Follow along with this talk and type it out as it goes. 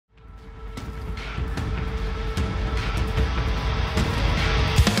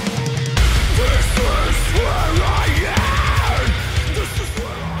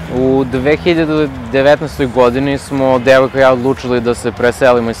U 2019. godini smo devojka i ja odlučili da se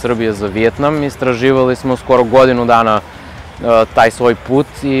preselimo iz Srbije za Vijetnam. Istraživali smo skoro godinu dana taj svoj put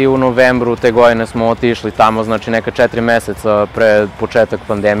i u novembru te godine smo otišli tamo, znači neka 4 meseca pred početak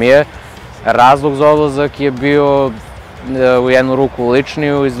pandemije. Razlog za odlazak je bio u jednu ruku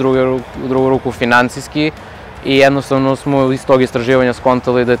lični, u drugu ruku financijski i jednostavno smo iz tog istraživanja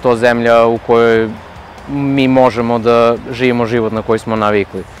skontali da je to zemlja u kojoj mi možemo da živimo život na koji smo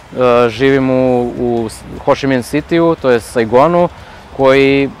navikli. Živimo u Ho Chi Minh City-u, to je Saigonu,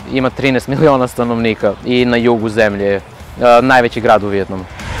 koji ima 13 miliona stanovnika i na jugu zemlje, najveći grad u Vijetnamu.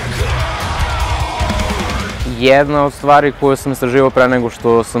 Jedna od stvari koju sam istraživao pre nego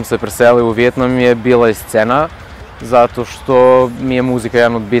što sam se preselio u Vijetnam je bila i scena, zato što mi je muzika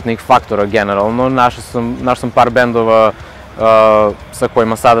jedan od bitnih faktora generalno. Našao sam par bendova sa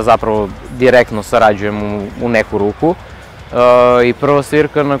kojima sada zapravo direktno sarađujem u neku ruku. I prva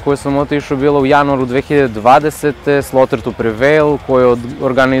svirka na koju sam otišao bila u januaru 2020. Slaughter to Prevail, koju je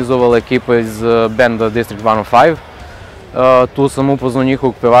organizovala ekipa iz benda District 105. Tu sam upoznao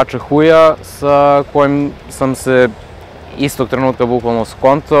njihovog pevača Huja, sa kojim sam se istog trenutka bukvalno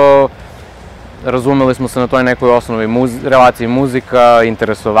skontao. Razumeli smo se na toj nekoj osnovi relaciji muzika,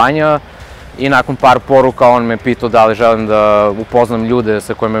 interesovanja i nakon par poruka on me pitao da li želim da upoznam ljude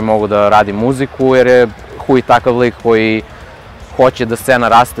sa kojima mogu da radim muziku, jer je Huj takav lik koji hoće da scena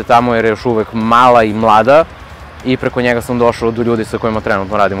raste tamo jer je još uvek mala i mlada i preko njega sam došao do ljudi sa kojima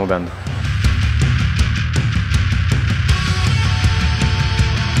trenutno radim u bendu.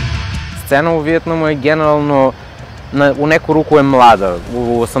 Scena u Vijetnamu je generalno u neku ruku je mlada.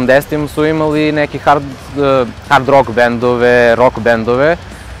 U 80-im su imali neki hard rock bendove, rock bendove.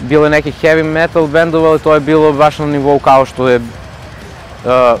 Bilo je nekih heavy metal bendova, ali to je bilo baš na nivou kao što je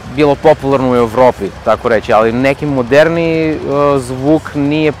bilo popularno u Evropi, tako reći. Ali neki moderni zvuk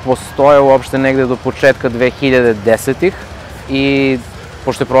nije postojao uopšte negde do početka 2010-ih. I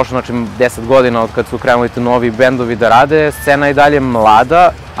pošto je prošlo 10 godina od kad su krenuli ti novi bendovi da rade, scena je dalje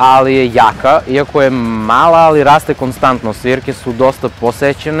mlada, ali je jaka, iako je mala, ali raste konstantno. Svirke su dosta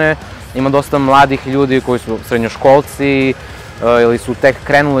posećene, ima dosta mladih ljudi koji su srednjoškolci ili su tek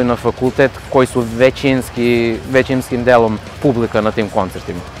krenuli na fakultet, koji su većinskim delom publika na tim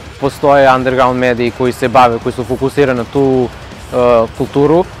koncertima. Postoje underground mediji koji se bave, koji su fokusirani na tu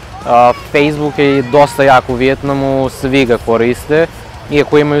kulturu. Facebook je dosta jak u Vijetnamu, svi ga koriste.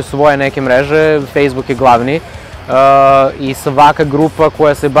 Iako imaju svoje neke mreže, Facebook je glavni i svaka grupa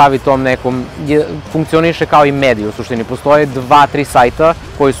koja se bavi tom nekom funkcioniše kao i medij u suštini. Postoje 2-3 sajta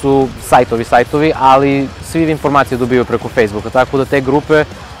koji su sajtovi, ali svi informacije dobiju preko Facebooka, tako da te grupe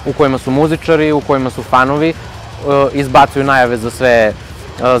u kojima su muzičari, u kojima su fanovi, izbacuju najave za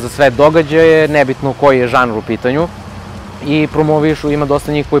sve događaje, nebitno koji je žanr u pitanju. I ima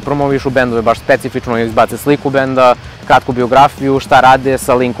dosta njih koji promovišu bendove, baš specifično izbace sliku benda, kratku biografiju, šta rade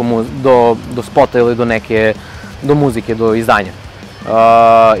sa linkom do spota ili do muzike, do izdanja.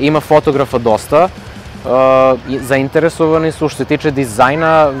 Ima fotografa dosta, zainteresovani su što se tiče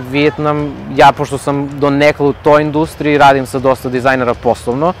dizajna. Vijetnam, ja pošto sam donekle u toj industriji, radim sa dosta dizajnera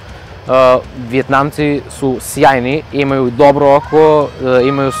poslovno. Vijetnamci su sjajni, imaju dobro oko,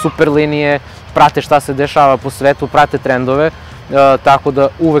 imaju super linije, prate šta se dešava po svetu, prate trendove, tako da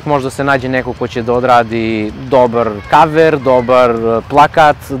uvek može da se nađe neko ko će da odradi dobar cover, dobar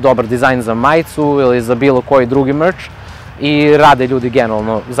plakat, dobar dizajn za majicu ili za bilo koji drugi merch i rade ljudi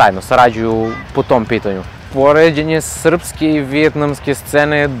generalno zajedno, sarađuju po tom pitanju. Poređenje srpske i vijetnamske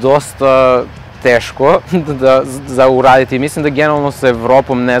scene je dosta teško za uraditi. Mislim da generalno sa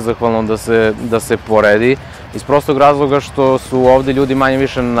Evropom nezahvalno da se poredi, iz prostog razloga što su ovde ljudi manje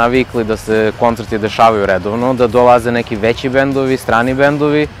više navikli da se koncerti dešavaju redovno, da dolaze neki veći bendovi, strani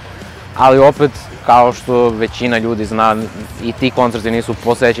bendovi, ali opet, kao što većina ljudi zna, i ti koncerti nisu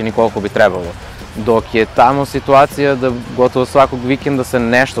posećeni koliko bi trebalo. Dok je tamo situacija da gotovo svakog vikenda se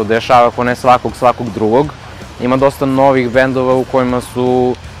nešto dešava, ako ne svakog drugog. Ima dosta novih bendova u kojima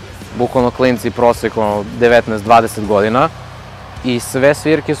su bukvalno klinci prosekom 19-20 godina i sve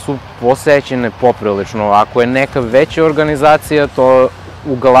svirke su posećene poprilično. Ako je neka veća organizacija, to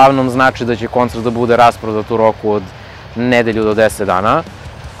uglavnom znači da će koncert da bude rasprodat u roku od nedelju do 10 dana,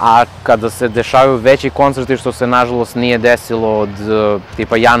 a kada se dešavaju veći koncerti, što se nažalost nije desilo od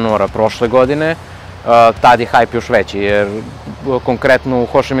tipa januara prošle godine, tad je hype još veći, jer konkretno u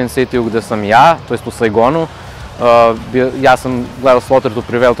Ho Chi Minh City-u gde sam ja, to jest u Saigonu, ja sam gledao Slaughter to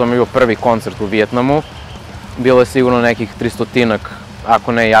Prevail, to mi je bio prvi koncert u Vijetnamu. Bilo je sigurno nekih 300-ak,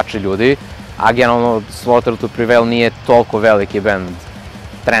 ako ne jači ljudi, a generalno Slaughter to Prevail nije toliko veliki bend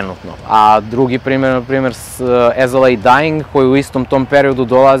trenutno. A drugi primjer, na primjer, SLA Dying, koji u istom tom periodu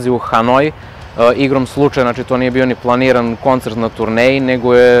dolazi u Hanoj, igrom slučaja, znači to nije bio ni planiran koncert na turneji,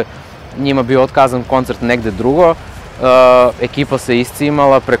 nego je njima bio otkazan koncert negde drugo. Ekipa se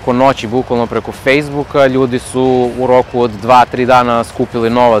iscimala preko noći, bukvalno preko Facebooka, ljudi su u roku od 2-3 dana skupili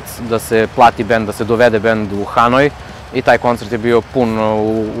novac da se plati bend, da se dovede bend u Hanoj i taj koncert je bio pun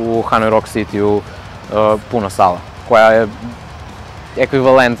u Hanoj Rock City, puna sala, koja je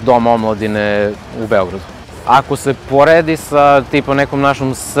ekvivalent Doma omladine u Beogradu. Ako se poredi sa tipa nekom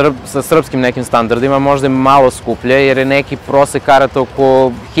našom sa srpskim nekim standardima, možda je malo skuplje, jer je neki prosek karata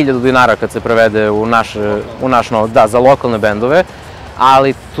oko 1000 dinara kad se prevede u naš novac, da, za lokalne bendove,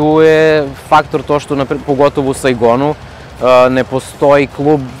 ali tu je faktor to što, pogotovo u Saigonu, ne postoji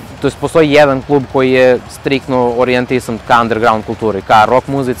klub, to jest postoji jedan klub koji je striktno orijentisan ka underground kulturi, ka rock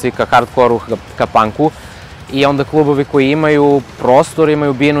muzici, ka hardkoru, ka punku. I onda klubovi koji imaju prostor,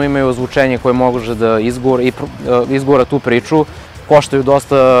 imaju binu, imaju ozvučenje koje može da izgura tu priču, koštaju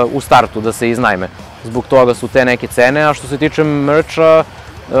dosta u startu da se iznajme. Zbog toga su te neke cene, a što se tiče merča,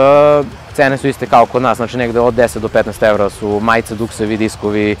 cene su iste kao kod nas, znači negde od 10 do 15 evra su majice, duksevi,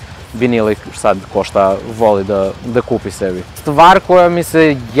 diskovi, vinili, sad ko šta voli da kupi sebi. Stvar koja mi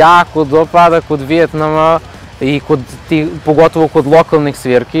se jako dopada kod Vijetnama i pogotovo kod lokalnih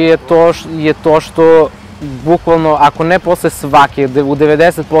svirki je to što bukvalno, ako ne posle svake, u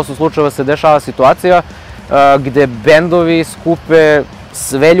 90% slučajeva se dešava situacija gde bendovi skupe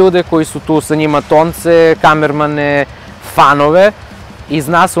sve ljude koji su tu sa njima, tonce, kamermane, fanove, i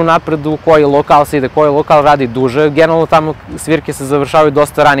zna se unapred u koji lokal se ide, koji lokal radi duže. Generalno tamo svirke se završavaju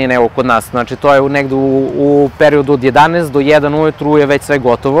dosta ranije nego kod nas, znači to je negde u periodu od 11 do 1 ujutru je već sve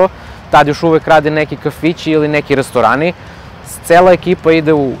gotovo, tad još uvek rade neki kafići ili neki restorani. Cela ekipa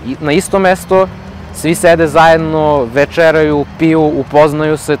ide na isto mesto, svi sede zajedno, večeraju, piju,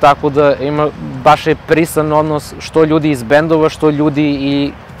 upoznaju se, tako da baš je prisan odnos što ljudi iz bendova, što ljudi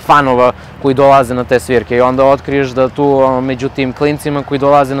i fanova koji dolaze na te svirke. I onda otkriješ da tu među tim klincima koji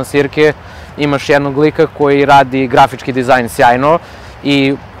dolaze na svirke imaš jednog lika koji radi grafički dizajn sjajno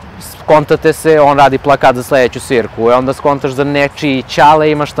i skontate se, on radi plakat za sledeću svirku. I onda skontaš da nečiji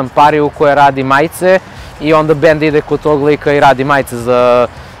ćale ima štampariju koja radi majice i onda bend ide kod tog lika i radi majice za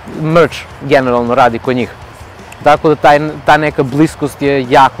merch, generalno radi kod njih. Tako da ta neka bliskost je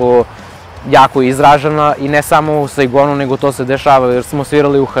jako izražena i ne samo u Saigonu, nego to se dešava jer smo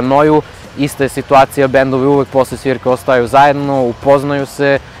svirali u Hanoju, ista je situacija, bendovi uvek posle svirke ostaju zajedno, upoznaju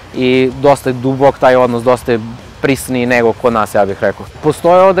se i dosta je dubok taj odnos, dosta je prisniji nego kod nas, ja bih rekao.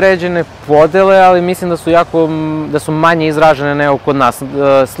 Postoje određene podele, ali mislim da su manje izražene nego kod nas.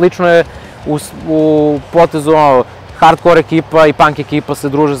 Slično je u potezu hardcore ekipa i punk ekipa se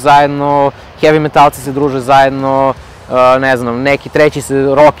druže zajedno, heavy metalci se druže zajedno, ne znam, neki treći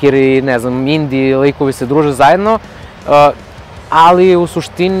rockeri, ne znam, indie likovi se druže zajedno, ali u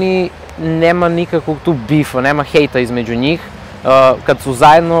suštini nema nikakvog tu bifa, nema hejta između njih. Kad su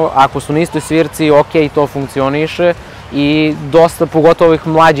zajedno, ako su na istoj svirci, ok, to funkcioniše i dosta, pogotovo ovih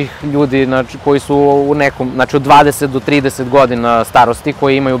mlađih ljudi koji su u nekom, znači od 20 do 30 godina starosti,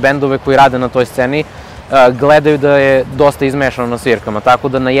 koji imaju bendove koji rade na toj sceni, gledaju da je dosta izmešano na svirkama, tako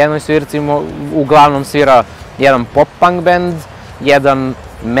da na jednoj svirci uglavnom svira jedan pop-punk band, jedan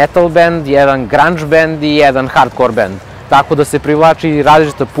metal band, jedan grunge band i jedan hardcore band. Tako da se privlači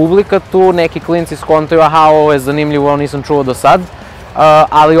različita publika tu, neki klinci skontaju, aha, ovo je zanimljivo, ovo nisam čuo do sad,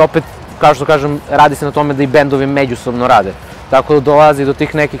 ali opet, kao što kažem, radi se na tome da i bendovi međusobno rade. Tako da dolazi do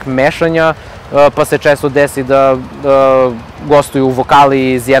tih nekih mešanja, pa se često desi da gostuju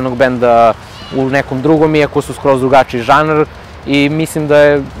vokali iz jednog benda u nekom drugom, iako su skroz drugačiji žanr, i mislim da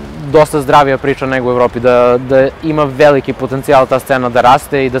je dosta zdravija priča nego u Evropi, da ima veliki potencijal ta scena da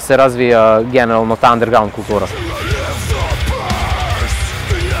raste i da se razvija generalno ta underground kultura.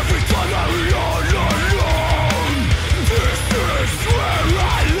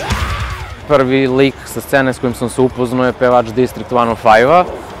 Prvi lik sa scene s kojim sam se upoznao je pevač District 105-a,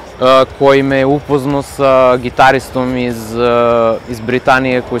 koji me je upoznao sa gitaristom iz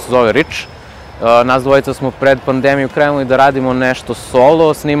Britanije koji se zove Reci. Nas dvojica smo pred pandemiju krenuli da radimo nešto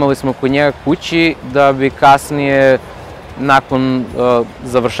solo, snimali smo kod njega kući, da bi kasnije, nakon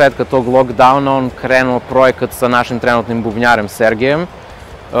završetka tog lockdowna, on krenuo projekat sa našim trenutnim bubnjarem Sergejem.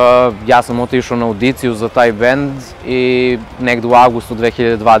 Ja sam otišao na audiciju za taj bend i negde u avgustu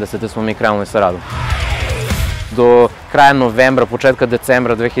 2020. smo mi krenuli sa radom. Do kraja novembra, početka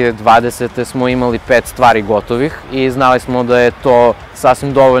decembra 2020. smo imali 5 stvari gotovih i znali smo da je to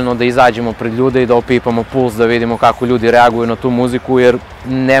sasvim dovoljno da izađemo pred ljude i da opipamo puls, da vidimo kako ljudi reaguju na tu muziku, jer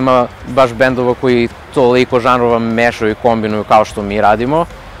nema baš bendova koji toliko žanrova mešaju i kombinuju kao što mi radimo.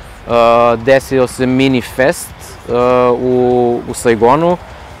 desio se mini fest u Saigonu,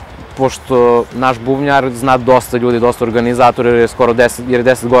 pošto naš bubnjar zna dosta ljudi, dosta organizatora, jer je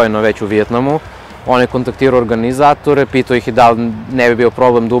 10 godina već u Vijetnamu. On je kontaktirao organizatore, pitao ih i da li ne bi bio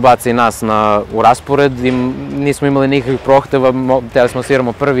problem da ubaci i nas u raspored. Nismo imali nikakvih prohteva, hteli smo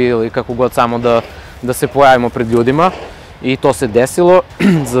sviramo prvi ili kako god, samo da se pojavimo pred ljudima. I to se desilo.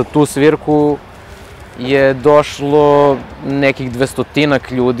 Za tu svirku je došlo nekih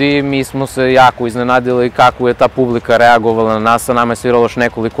 200-ak ljudi. Mi smo se jako iznenadili kako je ta publika reagovala na nas. Sa nama je sviralo još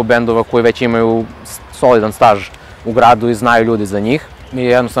nekoliko bendova koji već imaju solidan staž u gradu i znaju ljudi za njih. I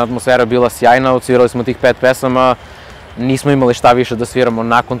jednostavno atmosfera bila sjajna, odsvirali smo tih 5 pesama, nismo imali šta više da sviramo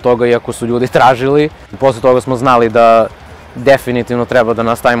nakon toga, iako su ljudi tražili. Posle toga smo znali da definitivno treba da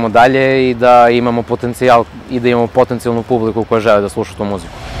nastavimo dalje i da imamo potencijal i da imamo potencijalnu publiku koja žele da sluša tu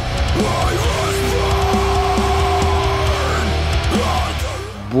muziku.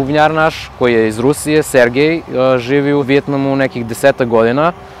 Bubnjar naš, koji je iz Rusije, Sergej, živi u Vijetnamu nekih 10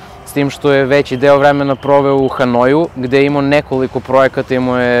 godina, s tim što je veći deo vremena proveo u Hanoju, gde je imao nekoliko projekata,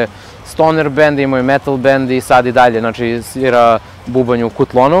 imao je stoner band, imao je metal band i sad i dalje, znači svira bubanj u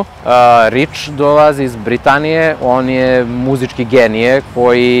kutlonu. Reci dolazi iz Britanije, on je muzički genije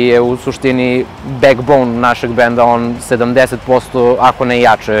koji je u suštini backbone našeg benda, on 70%, ako ne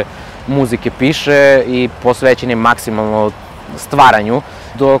jače, muzike piše i posvećen je maksimalno stvaranju,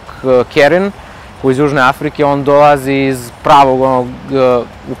 dok Karen, koji iz Južne Afrike, on dolazi iz pravog,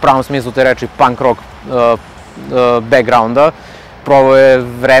 u pravom smislu te reči, punk rock backgrounda. Provao je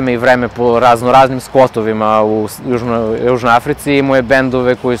vreme i vreme po raznoraznim skotovima u Južnoj Africi, imao je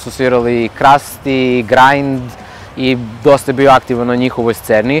bendove koji su svirali Krusty, Grind i dosta je bio aktivan na njihovoj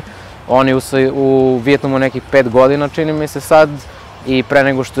sceni. On je u Vijetnamu nekih 5 godina, čini mi se sad, i pre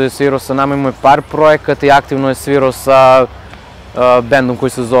nego što je svirao sa nama imao je par projekata i aktivno je svirao sa bendom koji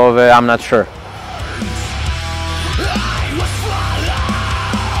se zove I'm Not Sure.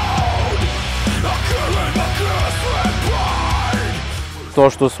 To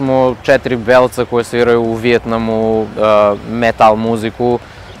što smo 4 belca koje sviraju u Vijetnamu metal muziku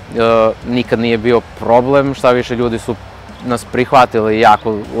nikad nije bio problem, šta više ljudi su nas prihvatili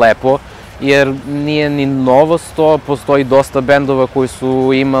jako lepo, jer nije ni novost to, postoji dosta bendova koji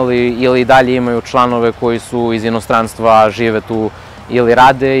su imali ili i dalje imaju članove koji su iz inostranstva, žive tu ili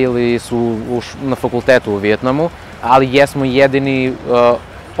rade ili su na fakultetu u Vijetnamu, ali jesmo jedini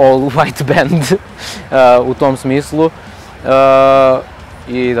all white band u tom smislu.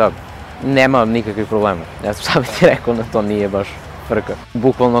 I da, nema nikakvih problema. Ja sam sam ti rekao da to nije baš frka.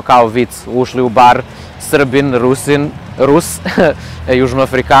 Bukvalno kao vic, ušli u bar Srbin, Rusin, Rus,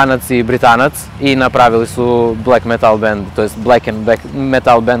 Južnoafrikanac i Britanac i napravili su black metal band, to jest black and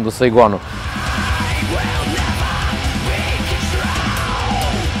metal band u Saigonu.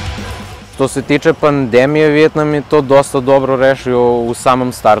 Što se tiče pandemije, Vijetnam je to dosta dobro rešio u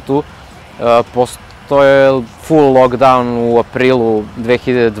samom startu. To je full lockdown u aprilu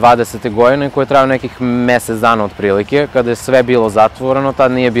 2020. godine koji je trajao nekih mesec dana otprilike, kada je sve bilo zatvoreno,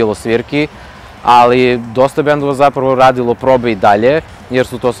 tad nije bilo svirki, ali dosta bendova zapravo radilo probe i dalje, jer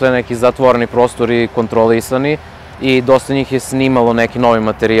su to sve neki zatvoreni prostori kontrolisani i dosta njih je snimalo neki novi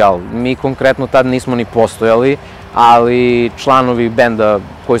materijal. Mi konkretno tad nismo ni postojali, ali članovi benda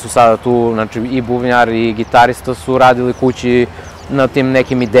koji su sada tu, znači i bubnjar i gitarista, su radili kući na tim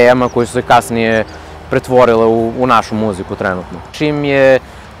nekim idejama koji su se kasnije pretvorile u našu muziku trenutno. Čim je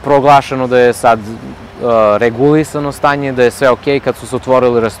proglašeno da je sad regulisano stanje, da je sve okej, kad su se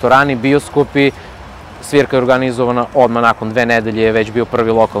otvorili restorani, bioskopi, svirka je organizovana odmah nakon 2 nedelje je već bio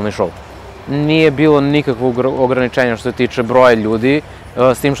prvi lokalni šou. Nije bilo nikakvog ograničenja što se tiče broja ljudi,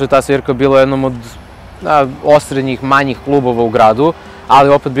 s tim što je ta svirka bila jednom od osrednjih, manjih klubova u gradu, ali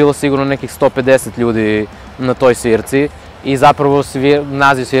opet bilo sigurno nekih 150 ljudi na toj svirci i zapravo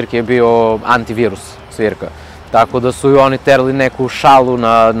naziv svirke je bio antivirus svirka. Tako da su i oni terali neku šalu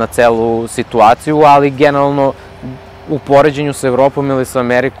na celu situaciju, ali generalno u poređenju sa Evropom ili sa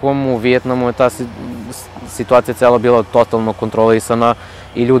Amerikom, u Vijetnamu je ta situacija cela bila totalno kontrolisana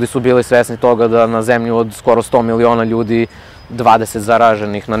i ljudi su bili svesni toga da na zemlju od skoro 100 miliona ljudi 20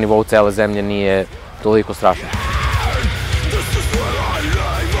 zaraženih na nivou cele zemlje nije toliko strašno.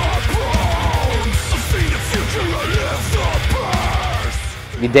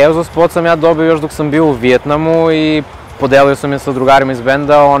 Ideju za spot sam ja dobio još dok sam bio u Vijetnamu i podelio sam je sa drugarima iz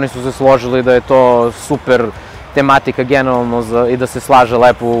benda, oni su se složili da je to super tematika generalno i da se slaže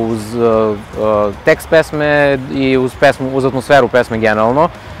lepo uz tekst pesme i uz atmosferu pesme generalno.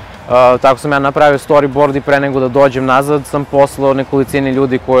 Tako sam ja napravio storyboard i pre nego da dođem nazad sam poslao nekolicini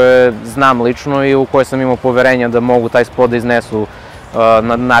ljudi koje znam lično i u koje sam imao poverenja da mogu taj spot da iznesu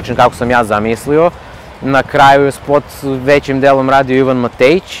na način kako sam ja zamislio. Na kraju je spot većim delom radio Ivan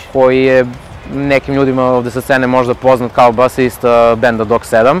Matejić, koji je nekim ljudima ovde sa scene možda poznat kao basista benda Dok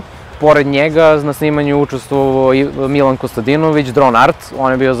 7. Pored njega na snimanju učestvovao Milan Kostadinović, Dron Art,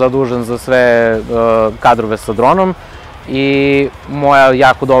 on je bio zadužen za sve kadrove sa dronom, i moja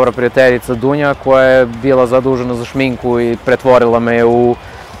jako dobra prijateljica Dunja, koja je bila zadužena za šminku i pretvorila me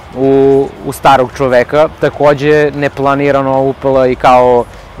u starog čoveka. Takođe, neplanirano upala i kao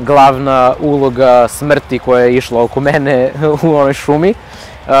glavna uloga smrti koja je išla oko mene u onoj šumi.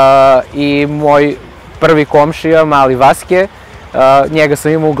 I moj prvi komšija, mali Vaske, njega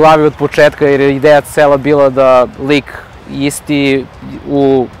sam imao u glavi od početka jer je ideja cela bila da lik isti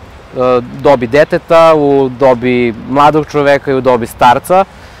u dobi deteta, u dobi mladog čoveka i u dobi starca.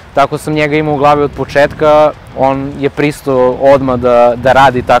 Tako sam njega imao u glavi od početka, on je pristao odmah da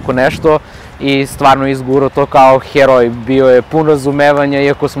radi tako nešto i stvarno izgurao to kao heroj. Bio je pun razumevanja,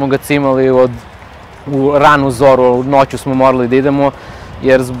 iako smo ga cimali u ranu zoru, noću smo morali da idemo,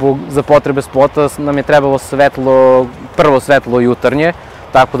 jer za potrebe spota nam je trebalo prvo svetlo jutarnje,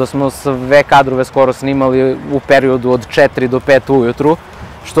 tako da smo sve kadrove skoro snimali u periodu od 4 do 5 ujutru,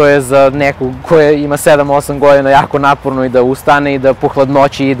 što je za nekog koja ima 7-8 godina jako naporno, i da ustane i da po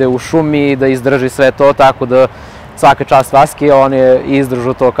hladnoći ide u šumi i da izdrži sve to, tako da svaka čast Vaski, on je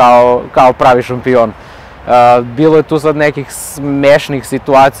izdržao to kao pravi šampion. Bilo je tu sad nekih smešnih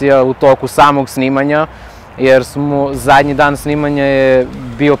situacija u toku samog snimanja, jer zadnji dan snimanja je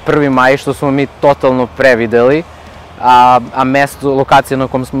bio 1. maj, što smo mi totalno prevideli, a lokacija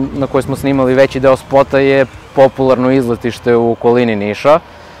na kojoj smo snimali veći deo spota je popularno izletište u okolini Niša.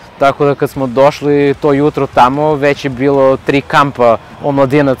 Tako da kad smo došli to jutro tamo, već je bilo 3 kampa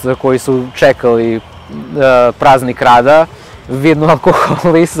omladinaca koji su čekali praznik rada, vidno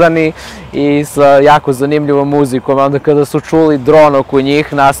alkoholisani i sa jako zanimljivom muzikom. Onda kada su čuli dron oko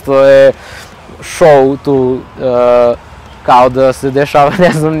njih, nastao je show tu, kao da se dešava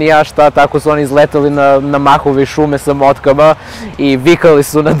ne znam ni ja šta, tako su oni izletali na mahove šume sa motkama i vikali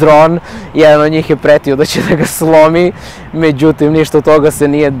su na dron. Jedan od njih je pretio da će da ga slomi, međutim ništa od toga se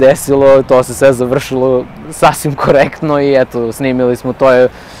nije desilo, to se sve završilo sasvim korektno i eto, snimili smo, to je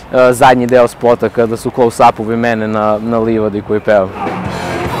zadnji deo spota kada su close-upovi mene na livadi koji pevam.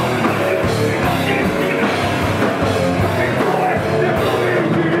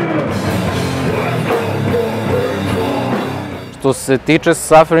 Što se tiče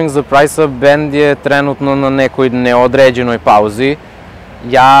Suffering the Price-a, bend je trenutno na nekoj neodređenoj pauzi.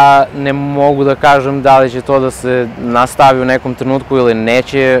 Ja ne mogu da kažem da li će to da se nastavi u nekom trenutku ili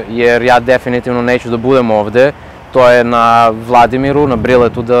neće, jer ja definitivno neću da budem ovde. To je na Vladimiru, na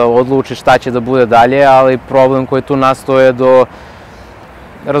Briletu, da odluči šta će da bude dalje, ali problem koji tu nastao je do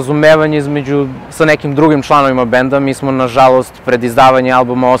razumevanja sa nekim drugim članovima benda. Mi smo, nažalost, pred izdavanje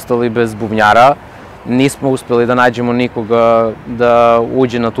albuma ostali bez bubnjara. Nismo uspeli da nađemo nikoga da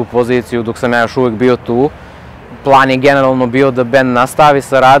uđe na tu poziciju dok sam ja još uvek bio tu. Plan je generalno bio da bend nastavi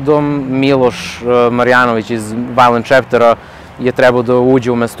sa radom. Miloš Marjanović iz Violent Chaptera je trebao da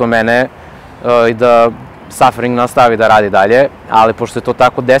uđe umesto mene i da Suffering nastavi da radi dalje, ali pošto je to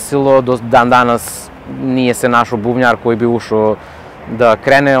tako desilo, do dan danas nije se našao bubnjar koji bi ušao da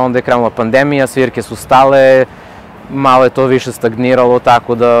krene. Onda je krenula pandemija, svirke su stale, malo je to više stagniralo,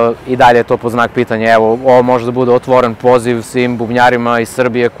 tako da i dalje je to pod znak pitanja. Evo, ovo može da bude otvoren poziv svim bubnjarima iz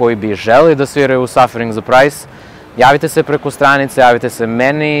Srbije koji bi želi da sviraju u Suffering the Price. Javite se preko stranice, javite se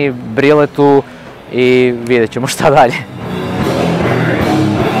meni, Briletu i vidjet ćemo šta dalje.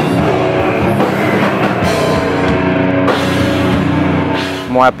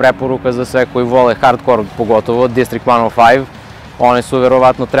 Moja preporuka za sve koji vole hardcore, pogotovo District 105, oni su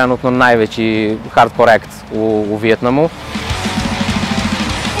verovatno trenutno najveći hardcore act u Vijetnamu.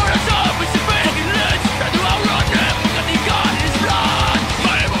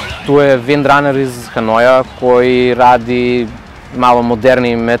 Tu je Windrunner iz Hanoja koji radi malo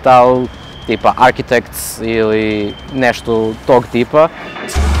moderniji metal, tipa Architects ili nešto tog tipa.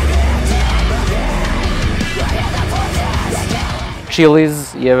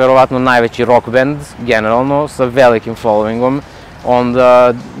 Chili's je verovatno najveći rock band, generalno, sa velikim followingom.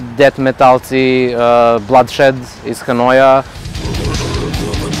 Onda death metalci Bloodshed iz Hanoja.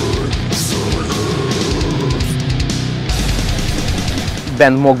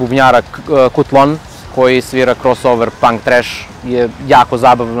 Band mog bubnjara Kutlon, koji svira crossover punk trash, je jako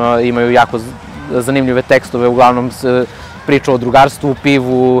zabavno, imaju jako zanimljive tekstove, uglavnom se priča o drugarstvu,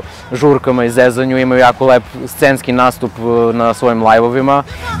 pivu, žurkama i zezanju, imaju jako lep scenski nastup na svojim live-ovima.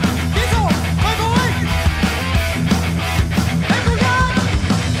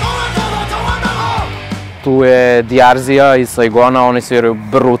 tu je Dijarzija iz Saigona, oni sviraju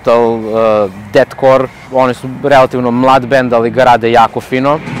brutal, deathcore, oni su relativno mlad bend, ali ga rade jako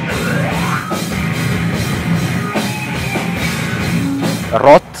fino.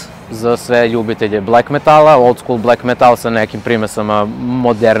 Rot, za sve ljubitelje black metala, old school black metal sa nekim primesama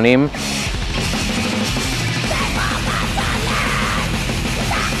modernijim.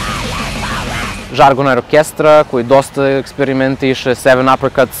 Žargoner orkestra koji dosta eksperimentiše, Seven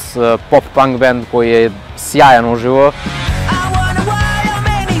Uppercuts, pop punk band koji je sjajan uživo.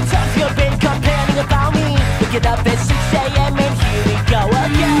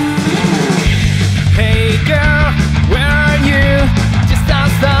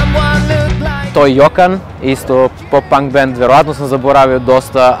 To je Jokan, isto pop punk band, verovatno sam zaboravio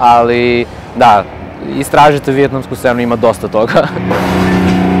dosta, ali da, istražite vijetnamsku scenu, ima dosta toga.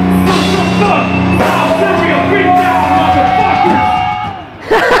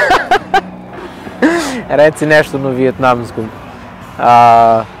 Reci nešto na vijetnamskom.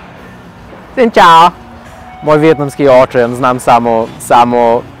 Xin chào. Moj vijetnamski je očajan, znam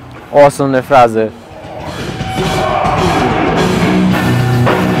samo osnovne fraze.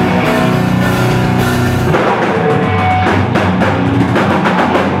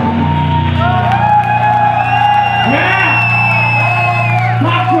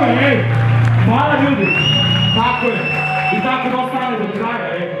 Hvala ljudi, tako je, i tako da ostane do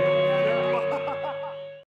kraja,